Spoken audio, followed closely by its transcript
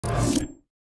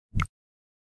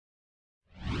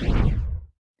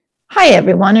Hi,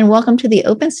 everyone, and welcome to the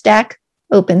OpenStack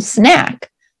Open Snack.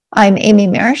 I'm Amy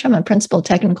Marrich. I'm a Principal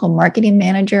Technical Marketing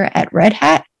Manager at Red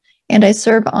Hat, and I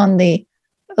serve on the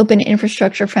Open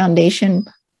Infrastructure Foundation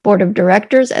Board of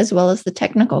Directors as well as the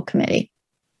Technical Committee.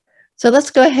 So let's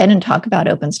go ahead and talk about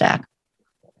OpenStack.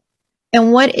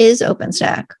 And what is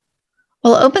OpenStack?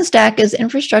 Well, OpenStack is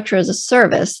infrastructure as a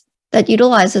service that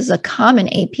utilizes a common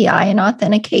API and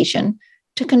authentication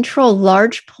to control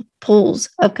large pools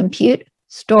of compute,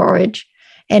 storage,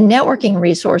 and networking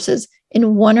resources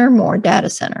in one or more data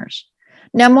centers.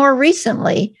 Now, more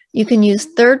recently, you can use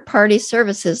third-party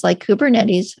services like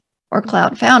Kubernetes or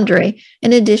Cloud Foundry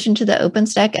in addition to the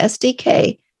OpenStack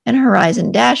SDK and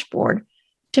Horizon dashboard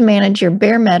to manage your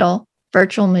bare metal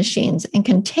virtual machines and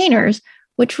containers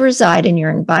which reside in your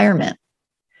environment.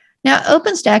 Now,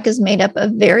 OpenStack is made up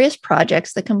of various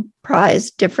projects that comprise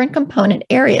different component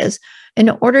areas in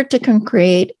order to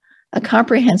create a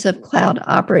comprehensive cloud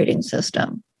operating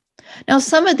system. Now,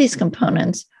 some of these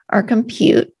components are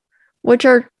compute, which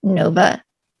are Nova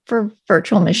for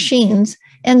virtual machines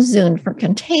and Zune for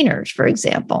containers, for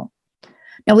example.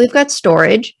 Now, we've got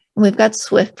storage, and we've got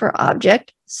Swift for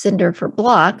object, Cinder for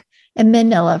block, and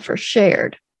Manila for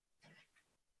shared.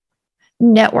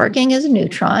 Networking is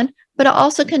Neutron, but it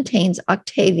also contains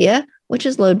Octavia, which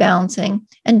is load balancing,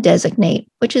 and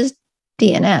Designate, which is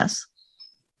DNS.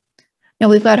 Now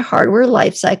we've got hardware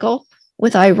lifecycle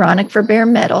with Ironic for bare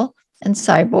metal and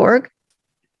Cyborg.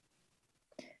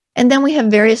 And then we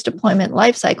have various deployment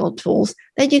lifecycle tools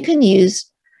that you can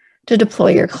use to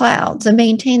deploy your clouds and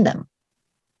maintain them.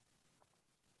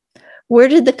 Where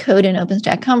did the code in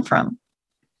OpenStack come from?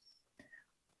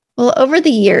 Well, over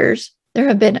the years, there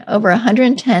have been over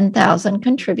 110,000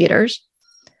 contributors,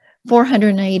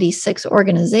 486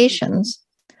 organizations,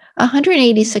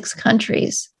 186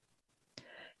 countries,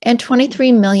 and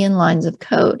 23 million lines of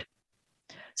code.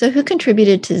 So who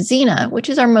contributed to Xena, which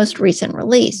is our most recent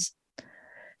release?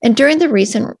 And during the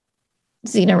recent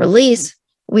Xena release,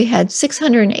 we had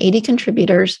 680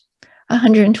 contributors,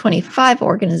 125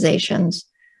 organizations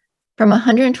from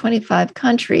 125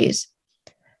 countries,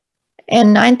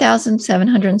 and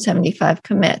 9,775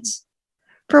 commits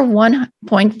for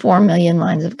 1.4 million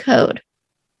lines of code.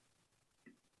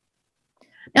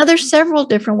 Now, there's several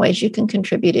different ways you can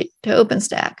contribute to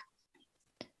OpenStack.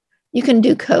 You can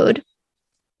do code,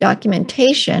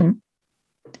 documentation,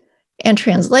 and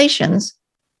translations,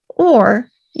 or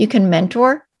you can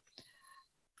mentor,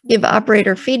 give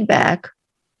operator feedback,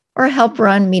 or help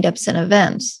run meetups and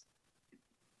events.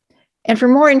 And for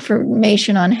more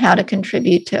information on how to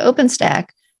contribute to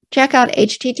OpenStack, check out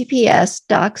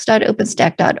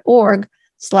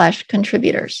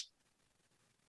https://docs.openstack.org/contributors.